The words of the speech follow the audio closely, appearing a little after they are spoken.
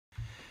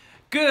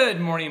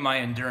Good morning, my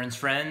endurance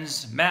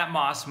friends. Matt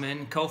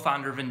Mosman,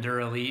 co-founder of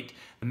EndurElite,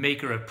 the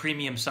maker of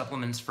premium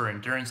supplements for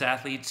endurance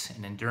athletes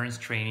and endurance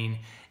training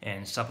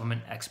and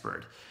supplement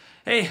expert.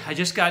 Hey, I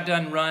just got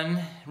done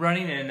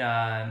running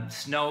in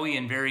snowy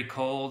and very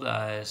cold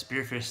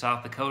Spearfish,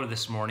 South Dakota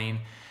this morning,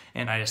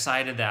 and I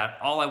decided that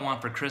all I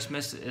want for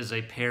Christmas is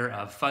a pair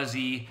of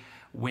fuzzy,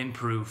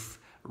 windproof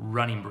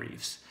running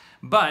briefs.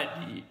 But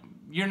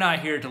you're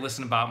not here to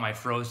listen about my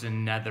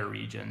frozen nether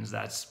regions.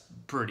 That's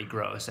pretty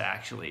gross,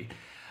 actually.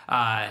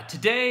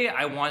 Today,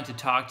 I want to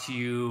talk to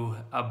you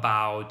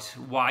about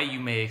why you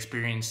may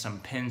experience some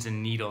pins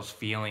and needles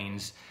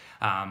feelings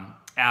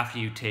after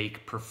you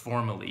take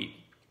PerformElite.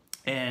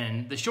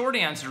 And the short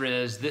answer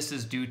is this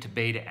is due to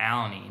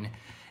Beta-Alanine,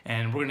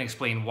 and we're going to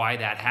explain why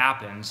that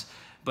happens.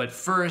 But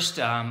first,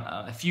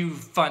 a few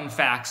fun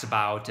facts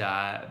about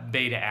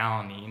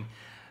Beta-Alanine.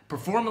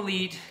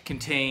 PerformElite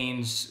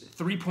contains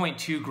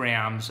 3.2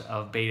 grams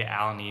of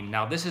Beta-Alanine.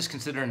 Now, this is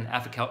considered an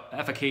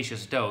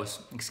efficacious dose,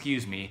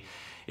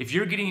 If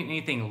you're getting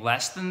anything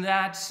less than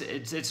that,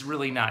 it's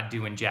really not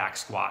doing jack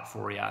squat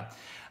for you.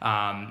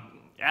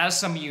 As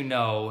some of you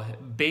know,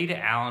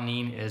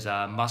 Beta-Alanine is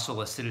a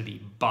muscle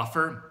acidity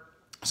buffer.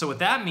 So what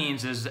that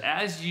means is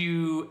as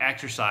you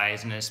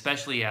exercise, and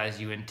especially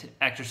as you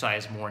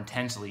exercise more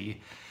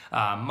intensely,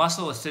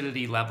 muscle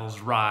acidity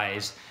levels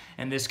rise,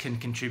 and this can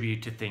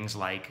contribute to things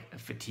like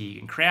fatigue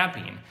and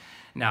cramping.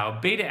 Now,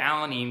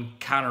 Beta-Alanine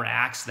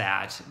counteracts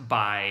that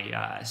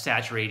by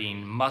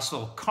saturating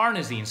muscle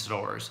carnosine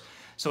stores.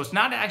 So it's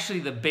not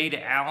actually the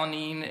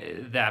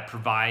Beta-Alanine that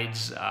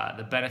provides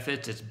the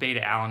benefits, it's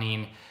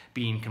Beta-Alanine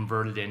being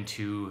converted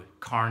into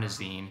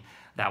carnosine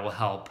that will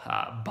help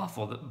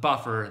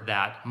buffer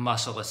that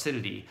muscle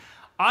acidity.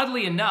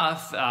 Oddly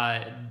enough,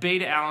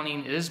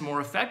 Beta-Alanine is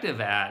more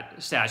effective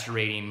at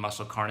saturating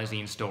muscle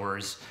carnosine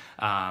stores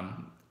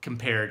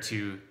compared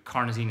to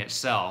carnosine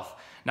itself.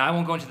 Now, I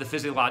won't go into the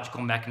physiological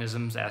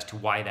mechanisms as to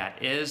why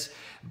that is,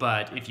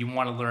 but if you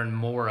want to learn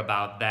more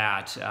about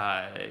that,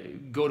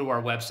 go to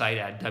our website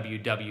at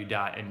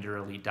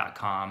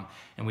www.EndurElite.com,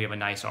 and we have a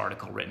nice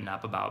article written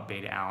up about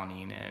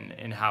Beta-Alanine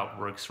and how it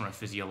works from a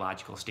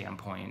physiological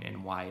standpoint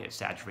and why it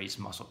saturates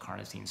muscle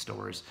carnosine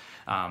stores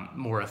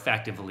more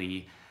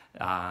effectively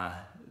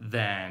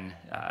than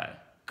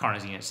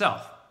carnosine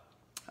itself.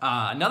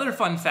 Another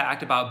fun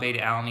fact about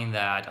Beta-Alanine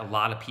that a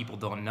lot of people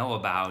don't know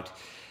about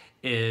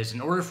is in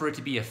order for it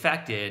to be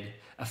effective,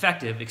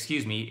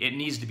 it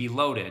needs to be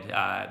loaded,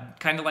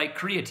 kind of like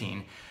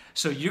creatine.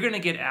 So you're going to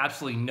get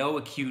absolutely no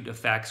acute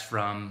effects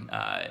from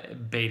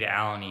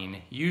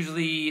Beta-Alanine.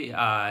 Usually,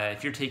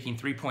 if you're taking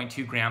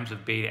 3.2 grams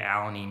of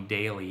Beta-Alanine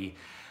daily,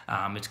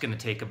 it's going to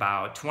take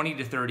about 20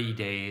 to 30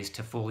 days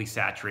to fully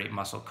saturate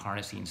muscle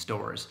carnosine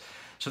stores.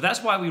 So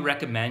that's why we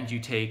recommend you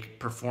take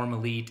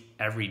PerformElite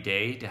every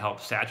day to help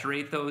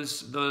saturate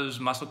those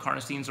muscle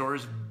carnosine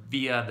stores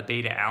via the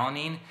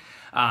Beta-Alanine.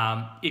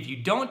 If you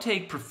don't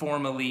take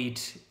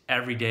PerformElite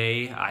every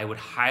day, I would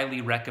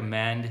highly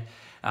recommend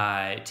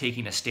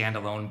taking a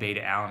standalone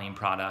Beta-Alanine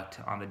product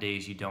on the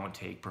days you don't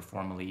take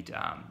PerformElite.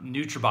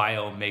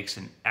 NutriBio makes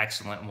an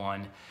excellent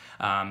one.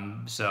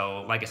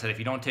 So like I said, if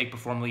you don't take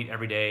PerformElite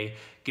every day,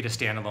 get a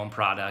standalone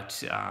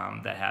product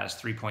that has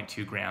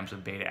 3.2 grams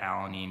of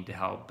Beta-Alanine to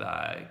help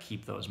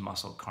keep those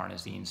muscle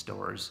carnosine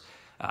stores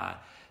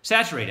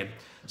saturated.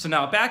 So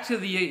now back to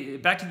the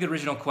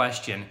original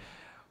question.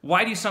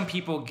 Why do some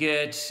people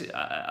get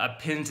a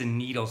pins and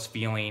needles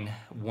feeling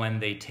when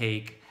they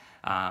take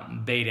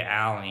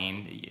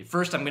Beta-Alanine?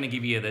 First, I'm going to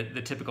give you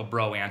the typical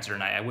bro answer,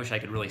 and I wish I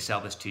could really sell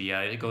this to you.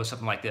 It goes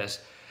something like this.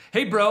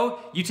 Hey, bro,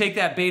 you take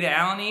that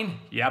Beta-Alanine?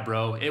 Yeah,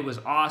 bro, it was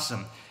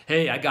awesome.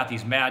 Hey, I got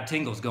these mad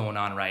tingles going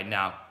on right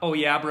now. Oh,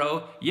 yeah,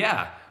 bro?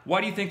 Yeah. Why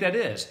do you think that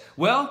is?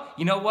 Well,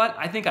 you know what?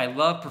 I think I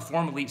love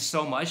PerformElite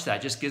so much that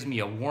it just gives me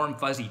a warm,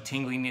 fuzzy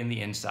tingling in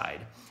the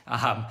inside.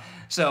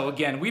 So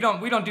again, we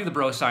don't do the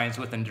bro science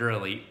with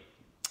EndurElite.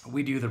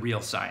 We do the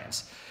real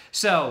science.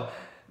 So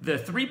the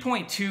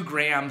 3.2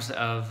 grams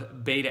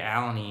of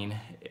Beta-Alanine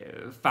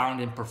found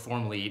in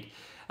PerformElite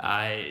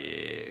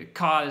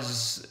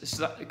causes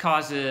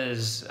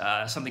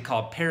something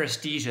called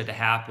paresthesia to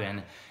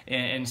happen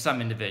in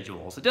some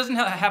individuals. It doesn't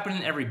happen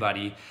in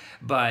everybody,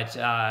 but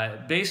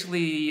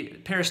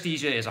basically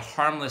paresthesia is a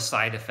harmless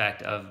side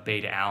effect of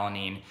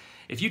Beta-Alanine.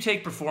 If you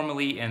take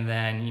PerformElite and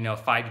then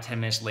 5 to 10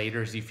 minutes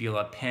later, as you feel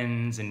a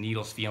pins and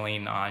needles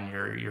feeling on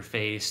your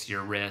face,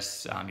 your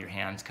wrists, your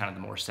hands, kind of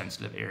the more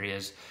sensitive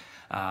areas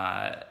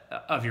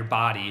of your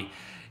body,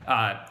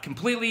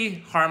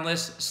 completely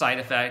harmless side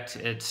effect.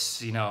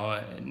 It's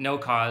no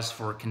cause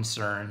for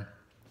concern.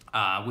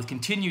 With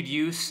continued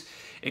use,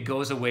 it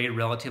goes away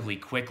relatively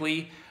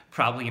quickly,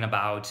 probably in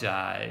about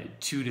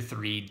 2 to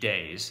 3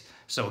 days.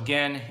 So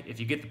again,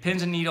 if you get the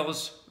pins and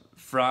needles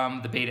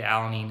from the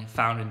Beta-Alanine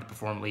found in the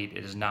PerformElite,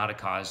 it is not a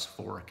cause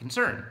for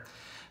concern.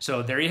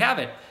 So there you have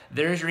it.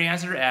 There's your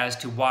answer as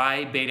to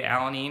why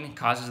Beta-Alanine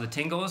causes the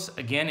tingles.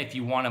 Again, if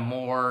you want a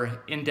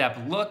more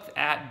in-depth look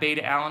at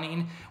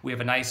Beta-Alanine, we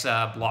have a nice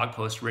blog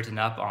post written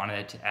up on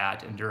it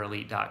at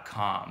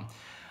EndurElite.com.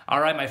 All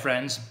right, my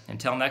friends,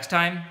 until next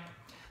time,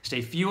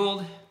 stay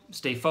fueled,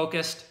 stay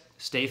focused,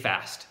 stay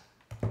fast.